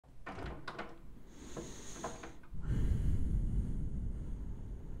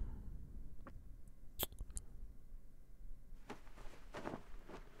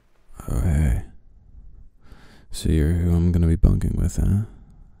So you're who I'm gonna be bunking with, huh?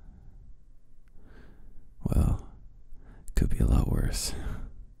 Well, could be a lot worse.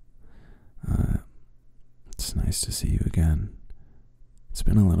 It's nice to see you again. It's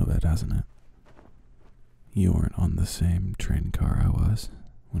been a little bit, hasn't it? You weren't on the same train car I was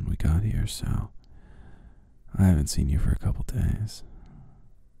when we got here, so I haven't seen you for a couple days.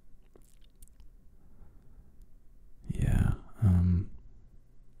 Yeah,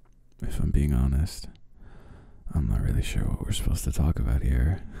 if I'm being honest, I'm not really sure what we're supposed to talk about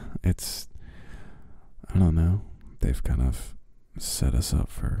here. I don't know, they've kind of set us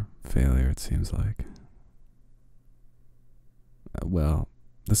up for failure, it seems like. Well,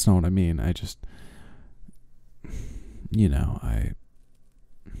 that's not what I mean. I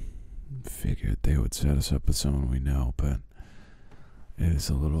figured they would set us up with someone we know, but it is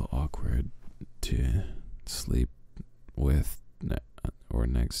a little awkward to sleep with or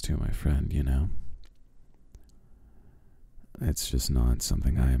next to my friend, It's just not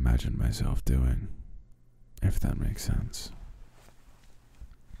something I imagined myself doing, if that makes sense.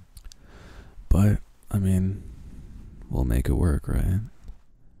 But, we'll make it work, right?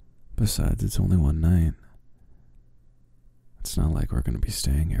 Besides, it's only one night. It's not like we're going to be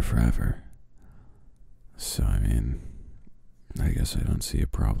staying here forever. So, I guess I don't see a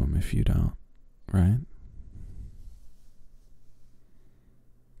problem if you don't, right?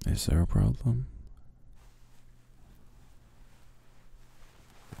 Is there a problem?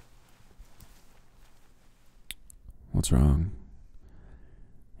 What's wrong?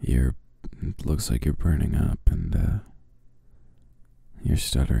 It looks like you're burning up and, you're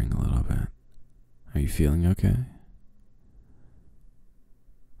stuttering a little bit. Are you feeling okay?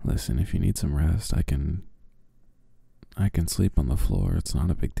 Listen, if you need some rest, I can sleep on the floor. It's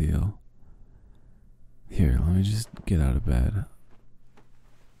not a big deal. Here, let me just get out of bed.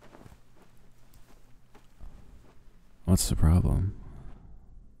 What's the problem?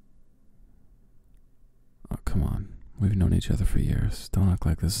 Oh, come on. We've known each other for years. Don't act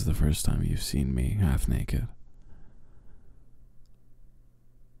like this is the first time you've seen me half naked.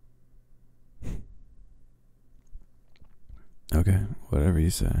 Okay, whatever you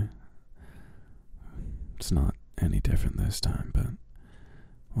say. It's not any different this time, but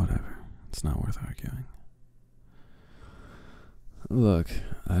whatever. It's not worth arguing. Look,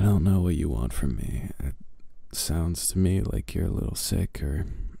 I don't know what you want from me. It sounds to me like you're a little sick, or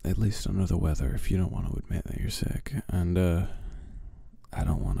at least under the weather if you don't want to admit that you're sick. And, I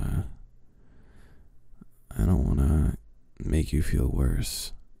don't want to make you feel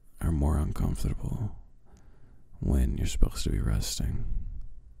worse or more uncomfortable when you're supposed to be resting.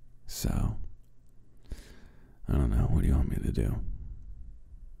 So, I don't know, what do you want me to do?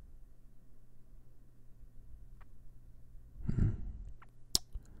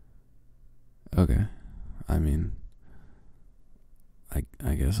 Okay,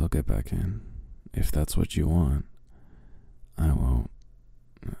 I guess I'll get back in. If that's what you want, I won't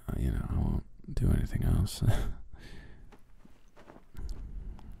do anything else.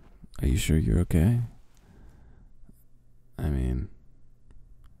 Are you sure you're okay?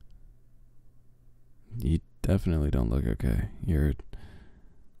 You definitely don't look okay. You're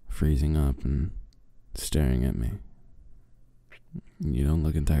freezing up and staring at me. You don't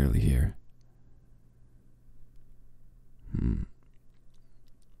look entirely here.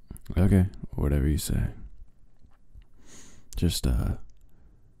 Okay, whatever you say. Just,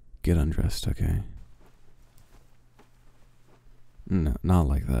 get undressed, okay? No, not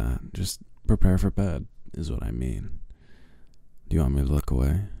like that. Just prepare for bed, is what I mean. Do you want me to look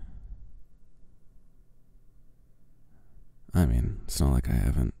away? It's not like I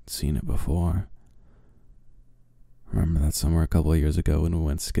haven't seen it before. Remember that summer a couple of years ago when we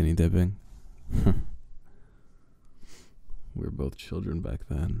went skinny dipping? We were both children back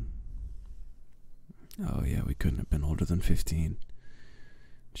then. Oh yeah, we couldn't have been older than 15.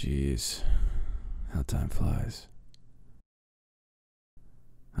 Jeez, how time flies.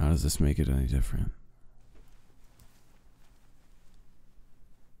 How does this make it any different?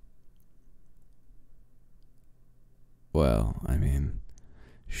 Well,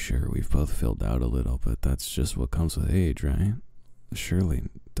 sure, we've both filled out a little, but that's just what comes with age, right? Surely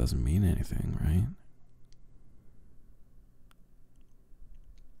it doesn't mean anything, right?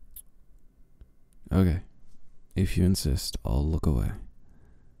 Okay, if you insist, I'll look away.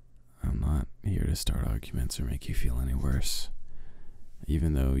 I'm not here to start arguments or make you feel any worse,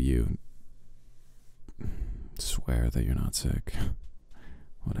 even though you swear that you're not sick.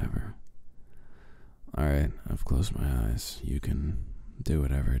 Whatever. Alright, I've closed my eyes. You can do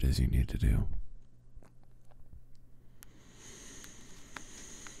whatever it is you need to do.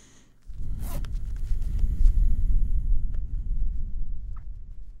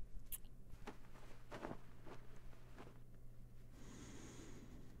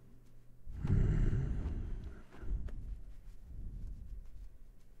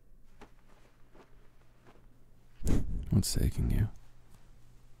 What's taking you?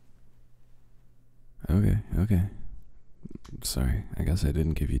 Okay. Sorry, I guess I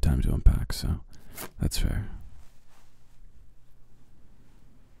didn't give you time to unpack, so that's fair.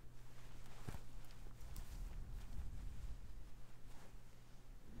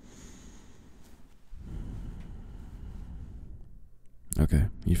 Okay,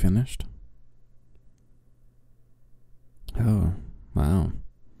 you finished? Oh, wow.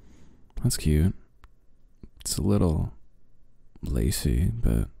 That's cute. It's a little lacy,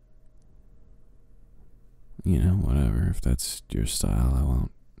 but you know, whatever. If that's your style, I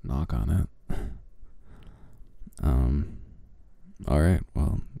won't knock on it. Alright,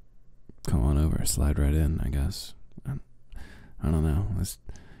 well, come on over, slide right in, I guess. I don't know.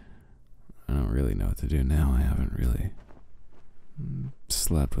 I don't really know what to do now. I haven't really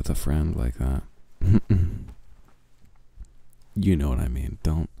slept with a friend like that. You know what I mean.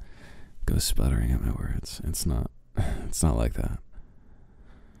 Don't go sputtering at my words. It's not like that.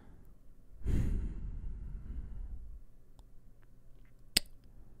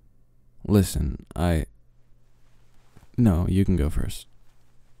 Listen, no, you can go first.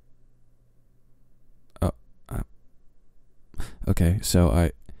 Oh, okay, so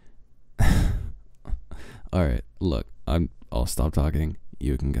alright, look, I'll stop talking,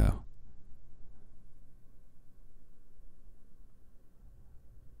 you can go.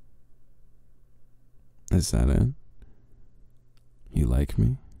 Is that it? You like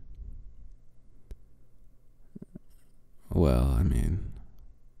me? Well, I mean,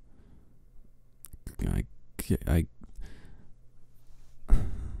 I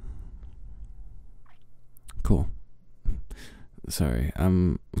cool. Sorry,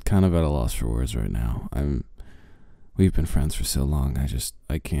 I'm kind of at a loss for words right now. We've been friends for so long,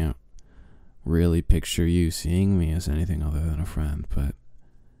 I can't really picture you seeing me as anything other than a friend, but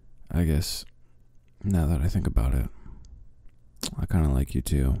I guess now that I think about it, I kind of like you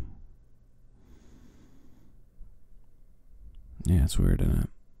too. Yeah, it's weird, isn't it?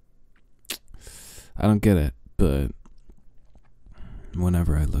 I don't get it, but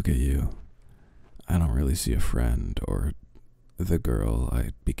whenever I look at you, I don't really see a friend or the girl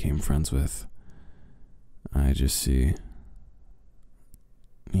I became friends with. I just see,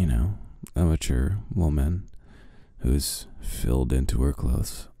 you know, a mature woman who's filled into her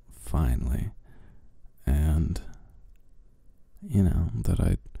clothes, finally, and, you know, that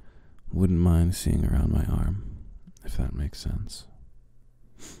I wouldn't mind seeing around my arm, if that makes sense.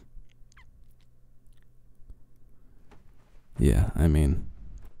 Yeah, I mean,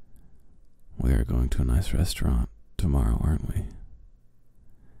 we are going to a nice restaurant tomorrow, aren't we?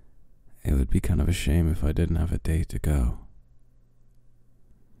 It would be kind of a shame if I didn't have a date to go.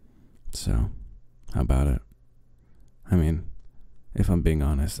 So, how about it? I mean, if I'm being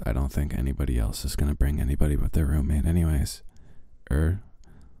honest, I don't think anybody else is gonna bring anybody but their roommate anyways.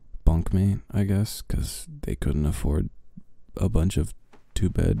 Bunkmate, I guess, because they couldn't afford a bunch of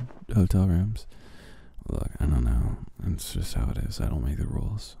 2-bed hotel rooms. Look, I don't know. It's just how it is. I don't make the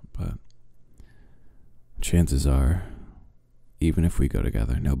rules. But chances are, even if we go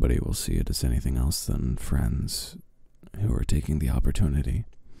together, nobody will see it as anything else than friends who are taking the opportunity.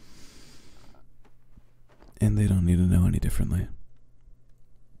 And they don't need to know any differently.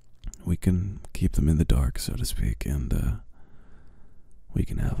 We can keep them in the dark, so to speak, and we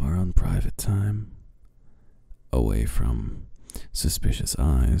can have our own private time away from suspicious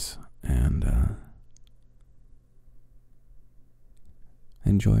eyes and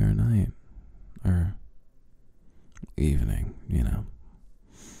enjoy our night or evening, you know.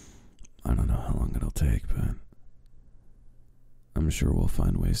 I don't know how long it'll take, but I'm sure we'll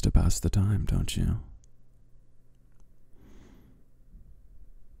find ways to pass the time, don't you?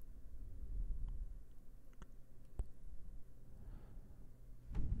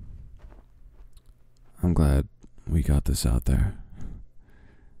 I'm glad we got this out there.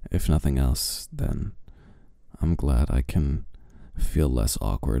 If nothing else, then I'm glad I can feel less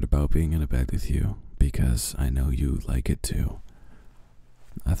awkward about being in a bed with you, because I know you like it too.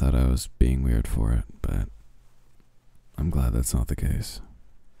 I thought I was being weird for it, but I'm glad that's not the case.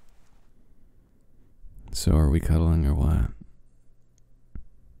 So are we cuddling or what?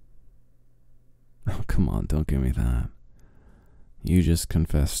 Oh, come on, don't give me that. You just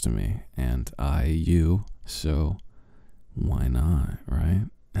confessed to me, and you, so why not, right?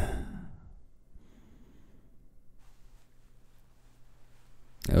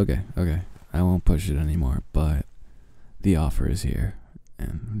 Okay, I won't push it anymore, but the offer is here,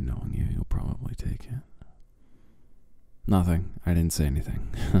 and knowing you, you'll probably take it. Nothing, I didn't say anything.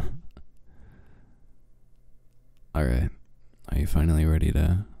 Alright, are you finally ready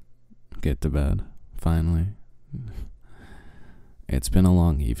to get to bed? Finally? It's been a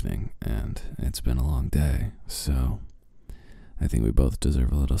long evening, and it's been a long day, so I think we both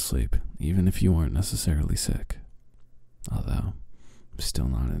deserve a little sleep, even if you weren't necessarily sick. Although, I'm still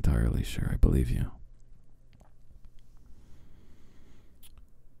not entirely sure I believe you.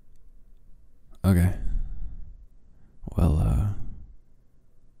 Okay. Well,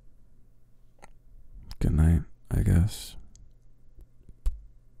 good night, I guess.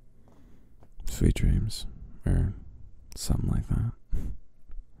 Sweet dreams, or something like that.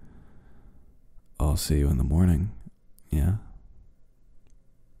 I'll see you in the morning, yeah?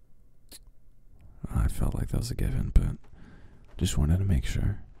 I felt like that was a given, but just wanted to make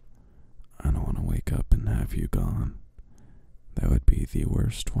sure. I don't want to wake up and have you gone. That would be the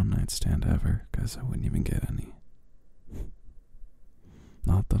worst one-night stand ever, because I wouldn't even get any.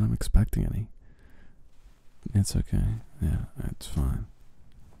 Not that I'm expecting any. It's okay. Yeah, it's fine.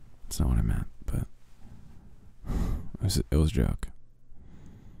 It's not what I meant, but it was a joke.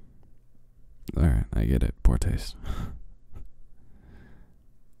 Alright, I get it. Poor taste.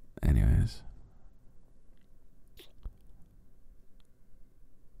 Anyways.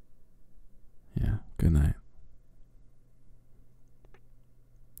 Yeah, good night.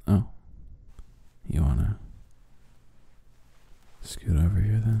 Oh. You wanna scoot over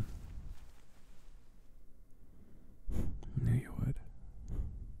here then? Knew you would.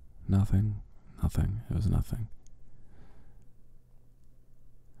 Nothing. It was nothing.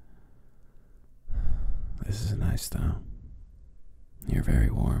 This is nice though. You're very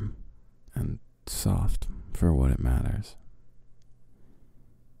warm and soft for what it matters.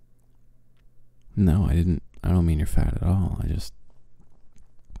 No, I don't mean you're fat at all. I just,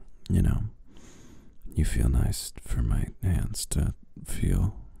 you feel nice for my hands to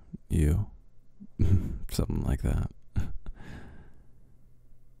feel you. Something like that.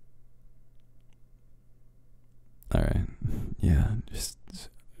 Alright, yeah,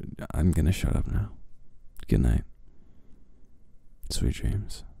 I'm gonna shut up now. Good night. Sweet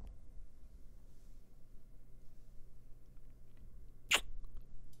dreams.